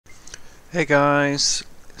Hey guys,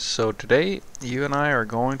 so today you and I are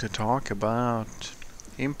going to talk about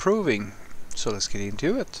improving. So let's get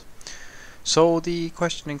into it. So the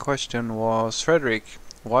question in question was, Frederick,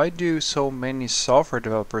 why do so many software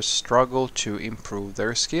developers struggle to improve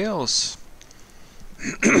their skills?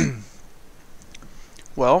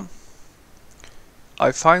 Well,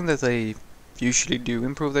 I find that they usually do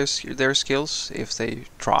improve their skills if they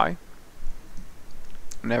try.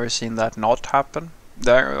 Never seen that not happen.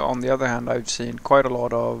 There, on the other hand, I've seen quite a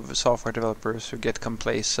lot of software developers who get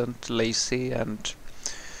complacent, lazy, and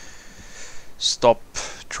stop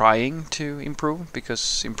trying to improve,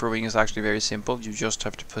 because improving is actually very simple. You just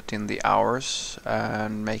have to put in the hours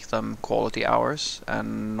and make them quality hours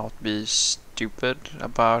and not be stupid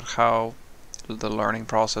about how the learning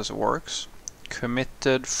process works.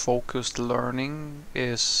 Committed, focused learning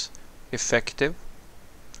is effective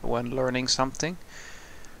when learning something.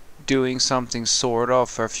 Doing something sort of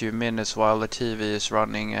for a few minutes while the TV is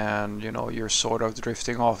running, and you're sort of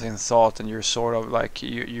drifting off in thought, and you're sort of like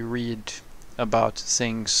you read about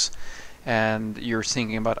things and you're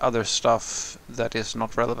thinking about other stuff that is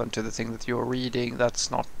not relevant to the thing that you're reading.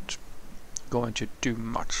 That's not going to do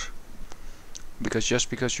much, because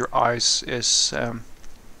just because your eyes is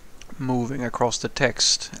moving across the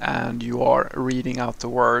text and you are reading out the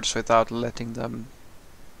words without letting them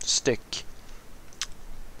stick,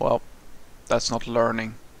 well, that's not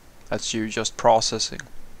learning. That's you just processing.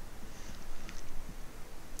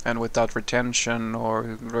 And without retention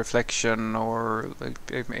or reflection or,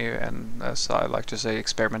 and as I like to say,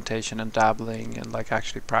 experimentation and dabbling and like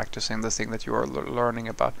actually practicing the thing that you are learning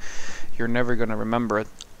about, you're never going to remember it.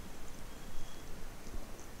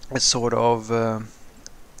 It's sort of,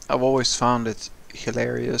 I've always found it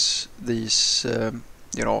hilarious, these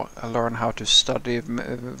learn how to study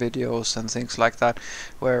videos and things like that,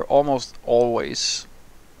 where almost always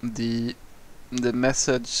the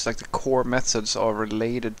methods, like the core methods, are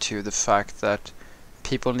related to the fact that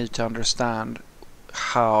people need to understand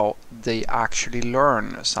how they actually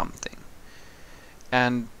learn something.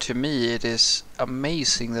 And to me, it is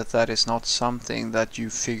amazing that that is not something that you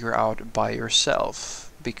figure out by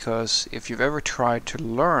yourself. Because if you've ever tried to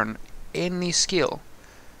learn any skill,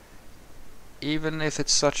 even if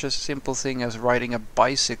it's such a simple thing as riding a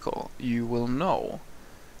bicycle, you will know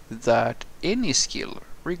that any skill,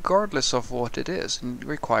 regardless of what it is,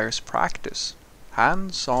 requires practice.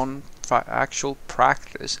 Hands-on actual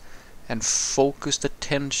practice and focused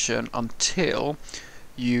attention until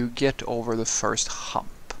you get over the first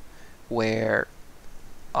hump, where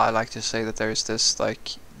I like to say that there is this,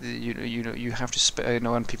 like, you have to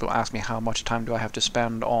spend, when people ask me how much time do I have to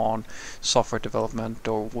spend on software development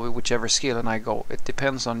or whichever skill, and I go, it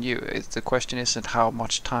depends on you. The question isn't how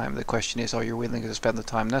much time, the question is, are you willing to spend the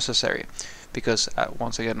time necessary? Because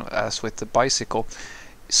once again, as with the bicycle,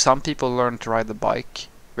 some people learn to ride the bike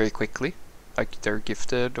very quickly, like they're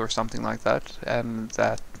gifted or something like that, and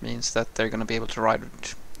that means that they're going to be able to ride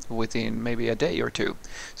it within maybe a day or two.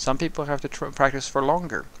 Some people have to practice for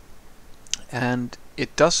longer. And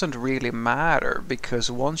it doesn't really matter,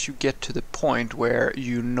 because once you get to the point where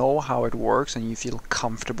you know how it works and you feel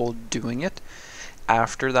comfortable doing it,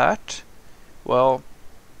 after that, well,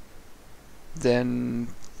 then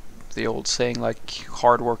the old saying, like,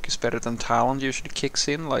 hard work is better than talent, usually kicks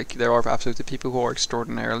in. Like, there are absolutely people who are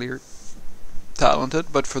extraordinarily talented,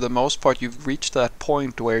 but for the most part you've reached that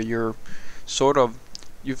point where you've sort of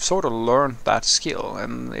learned that skill.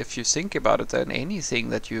 And if you think about it, then anything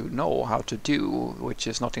that you know how to do, which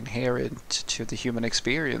is not inherent to the human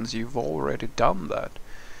experience, you've already done that.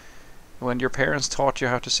 When your parents taught you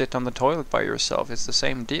how to sit on the toilet by yourself, it's the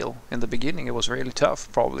same deal. In the beginning it was really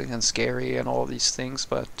tough, probably, and scary and all these things,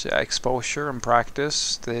 but exposure and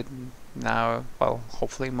practice, now, well,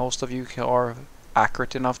 hopefully most of you are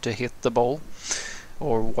accurate enough to hit the bowl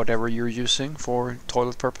or whatever you're using for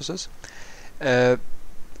toilet purposes.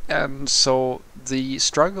 And so the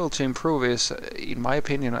struggle to improve is, in my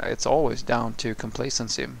opinion, it's always down to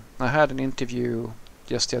complacency. I had an interview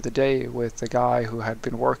just the other day with a guy who had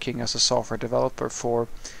been working as a software developer for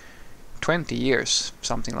 20 years,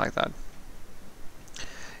 something like that.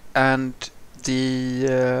 And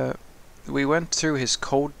we went through his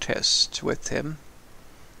code test with him,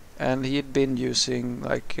 and he had been using,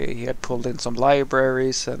 like, he had pulled in some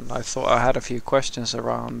libraries, and I thought I had a few questions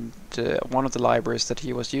around one of the libraries that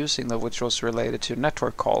he was using, which was related to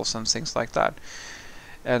network calls and things like that.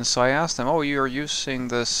 And so I asked him, oh, you're using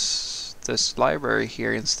this library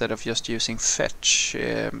here instead of just using fetch,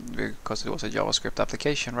 because it was a JavaScript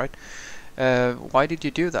application, right? Why did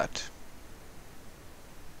you do that?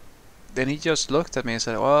 then he just looked at me and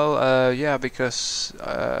said, well, yeah, because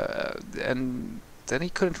and then he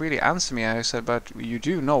couldn't really answer me. I said, but you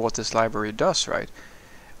do know what this library does, right?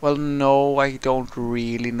 Well, no, I don't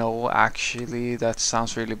really know, actually. That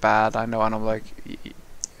sounds really bad, I know. And I'm like,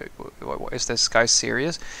 is this guy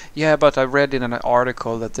serious? Yeah, but I read in an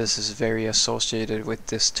article that this is very associated with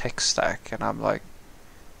this tech stack. And I'm like,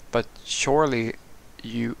 but surely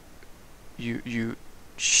you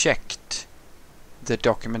checked the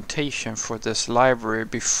documentation for this library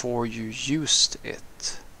before you used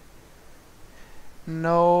it.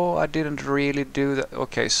 No, I didn't really do that.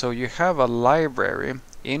 Okay, so you have a library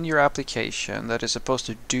in your application that is supposed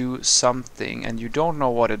to do something and you don't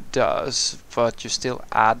know what it does, but you still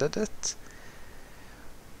added it.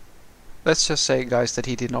 Let's just say, guys, that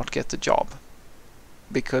he did not get the job,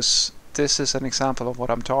 because this is an example of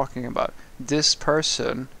what I'm talking about. This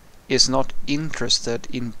person is not interested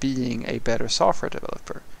in being a better software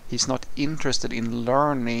developer. He's not interested in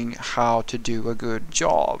learning how to do a good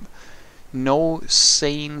job. No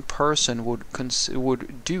sane person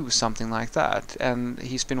would do something like that, and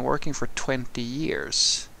he's been working for 20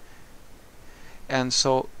 years. And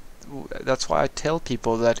so that's why I tell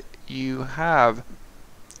people that you have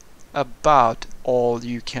about all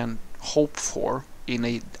you can hope for in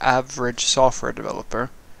an average software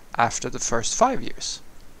developer after the first 5 years.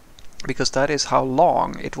 Because that is how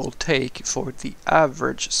long it will take for the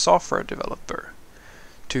average software developer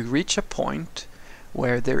to reach a point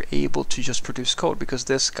where they're able to just produce code. Because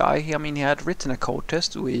this guy, I mean, he had written a code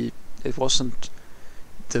test. It wasn't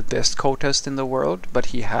the best code test in the world, but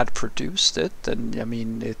he had produced it, and I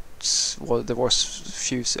mean, there was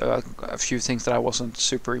a few things that I wasn't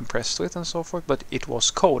super impressed with and so forth, but it was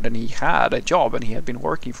code, and he had a job, and he had been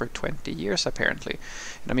working for 20 years apparently.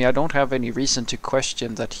 And I mean, I don't have any reason to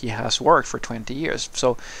question that he has worked for 20 years.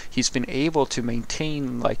 So he's been able to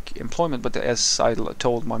maintain like employment. But as I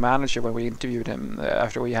told my manager when we interviewed him,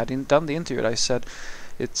 after we had done the interview, I said,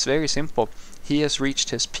 it's very simple. He has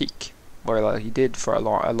reached his peak. Well, he did for a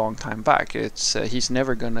long time back. He's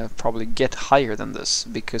never gonna probably get higher than this,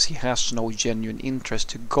 because he has no genuine interest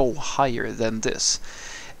to go higher than this.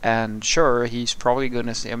 And sure, he's probably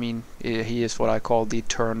gonna. I mean, he is what I call the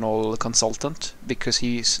eternal consultant, because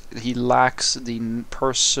he lacks the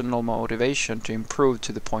personal motivation to improve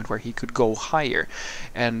to the point where he could go higher.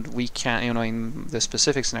 And we can't, in the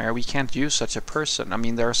specific scenario, we can't use such a person. I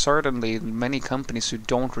mean, there are certainly many companies who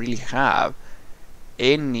don't really have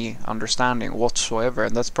any understanding whatsoever,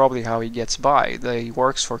 and that's probably how he gets by. He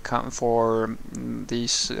works for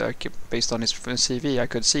these, based on his CV, I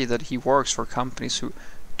could see that he works for companies who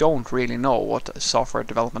don't really know what software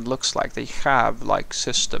development looks like. They have like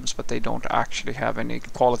systems, but they don't actually have any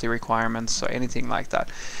quality requirements or anything like that.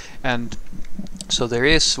 And so there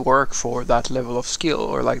is work for that level of skill,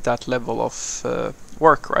 or like that level of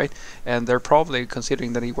work, right? And they're probably,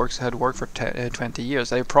 considering that he had worked for 20 years,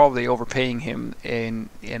 they're probably overpaying him in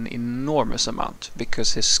an enormous amount,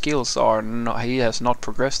 because his skills are not, he has not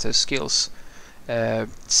progressed his skills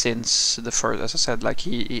since the first. As I said, like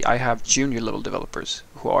I have junior level developers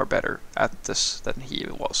who are better at this than he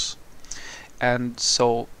was. And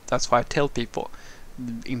so that's why I tell people,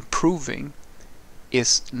 improving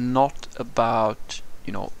is not about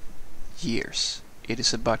years. It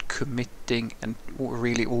is about committing and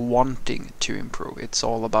really wanting to improve. It's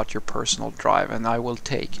all about your personal drive. And I will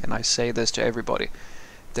take, and I say this to everybody,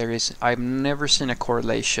 I've never seen a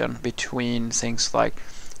correlation between things like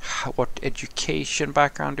what education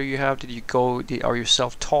background do you have? Are you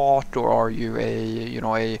self-taught, or are you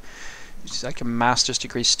a like a master's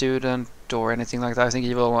degree student or anything like that? I think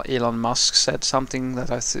even Elon Musk said something that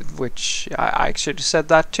which I actually said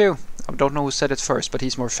that too. I don't know who said it first, but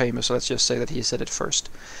he's more famous, so let's just say that he said it first.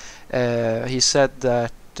 He said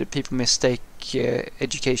that people mistake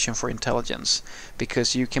education for intelligence,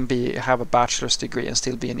 because you can have a bachelor's degree and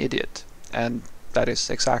still be an idiot, and that is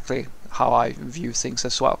exactly how I view things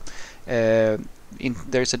as well.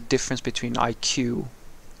 There's a difference between IQ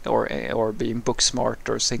or being book smart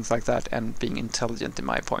or things like that, and being intelligent, in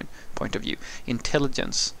my point of view.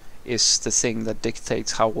 Intelligence is the thing that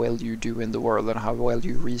dictates how well you do in the world and how well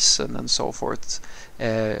you reason and so forth.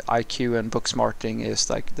 IQ and book smarting is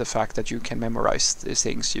like the fact that you can memorize these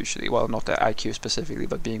things usually. Well, not the IQ specifically,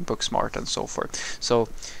 but being book smart and so forth. So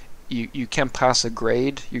you can pass a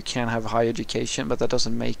grade, you can have high education, but that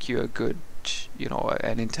doesn't make you a good,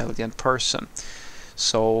 an intelligent person.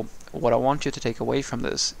 So what I want you to take away from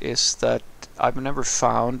this is that I've never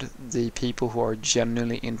found the people who are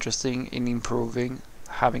genuinely interested in improving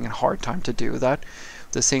having a hard time to do that.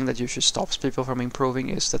 The thing that usually stops people from improving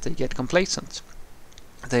is that they get complacent.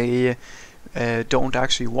 They don't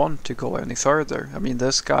actually want to go any further. I mean,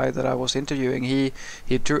 this guy that I was interviewing, he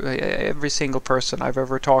drew, every single person I've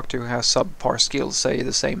ever talked to who has subpar skills say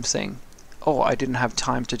the same thing. Oh, I didn't have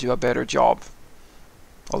time to do a better job.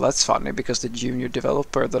 Well, that's funny, because the junior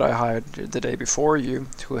developer that I hired the day before you,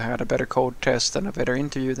 who had a better code test and a better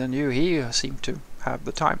interview than you, he seemed to have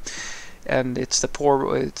the time. And it's the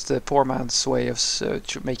poor man's way of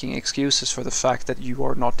making excuses for the fact that you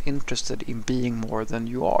are not interested in being more than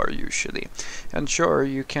you are usually. And sure,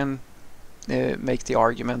 you can make the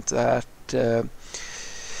argument that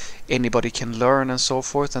anybody can learn and so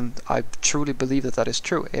forth, and I truly believe that that is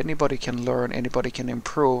true. Anybody can learn, anybody can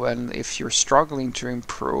improve, and if you're struggling to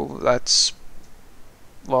improve, that's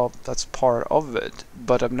part of it.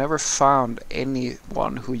 But I've never found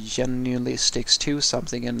anyone who genuinely sticks to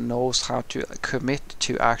something and knows how to commit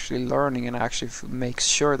to actually learning and actually makes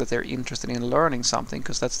sure that they're interested in learning something,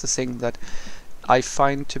 because that's the thing that I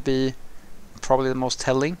find to be probably the most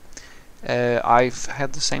telling. I've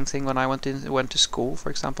had the same thing when I went to school,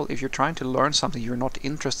 for example. If you're trying to learn something you're not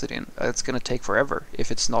interested in, it's going to take forever,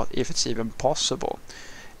 if it's even possible.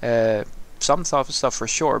 Some stuff for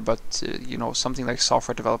sure, but something like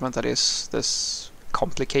software development that is this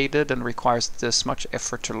complicated and requires this much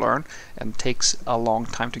effort to learn and takes a long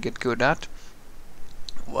time to get good at,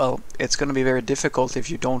 well, it's going to be very difficult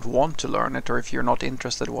if you don't want to learn it or if you're not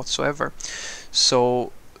interested whatsoever.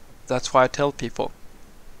 So that's why I tell people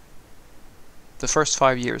the first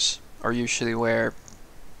 5 years are usually where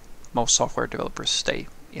most software developers stay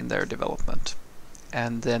in their development.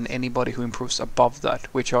 And then anybody who improves above that,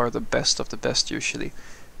 which are the best of the best usually,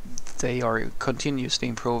 they are continuously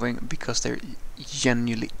improving because they're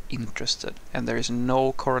genuinely interested. And there is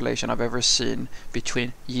no correlation I've ever seen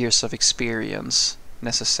between years of experience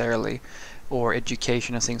necessarily, or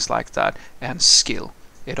education and things like that, and skill.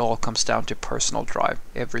 It all comes down to personal drive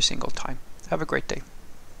every single time. Have a great day.